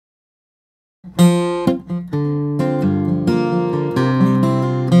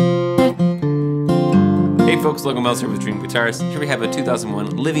folks, Logan here with Dream Guitars. Here we have a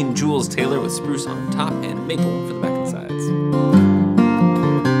 2001 Living Jewels Tailor with spruce on the top and maple for the back and sides.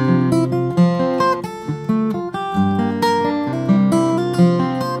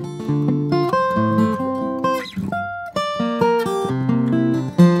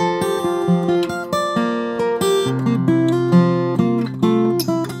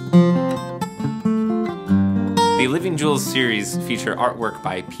 The Living Jewels series feature artwork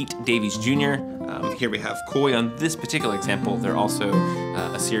by Pete Davies Jr. Here we have koi on this particular example. They're also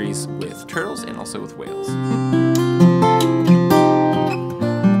a series with turtles and also with whales.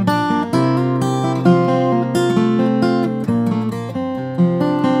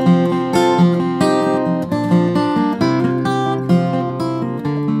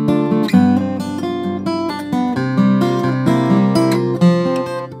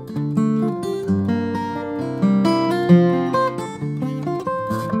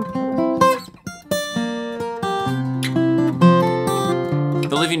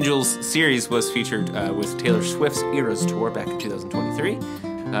 The Living Jewels series was featured with Taylor Swift's Eras Tour back in 2023.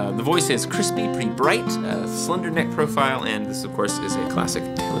 The voice is crispy, pretty bright, slender neck profile, and this, of course, is a classic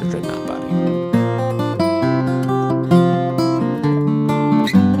Taylor dreadnought body.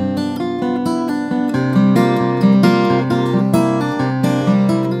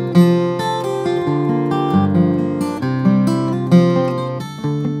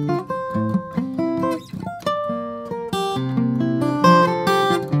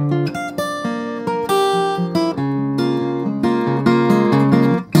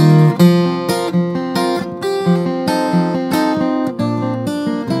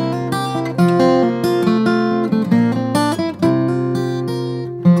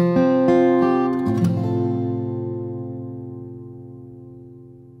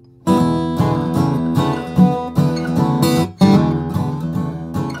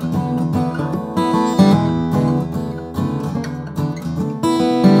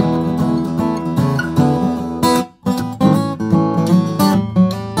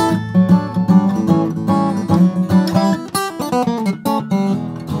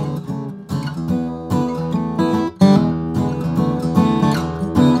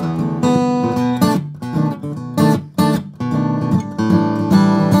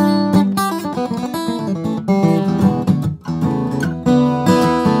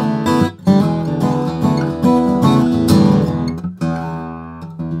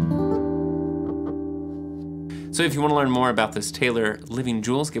 So if you want to learn more about this Taylor Living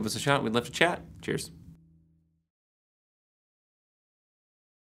Jewels, give us a shot. We'd love to chat. Cheers.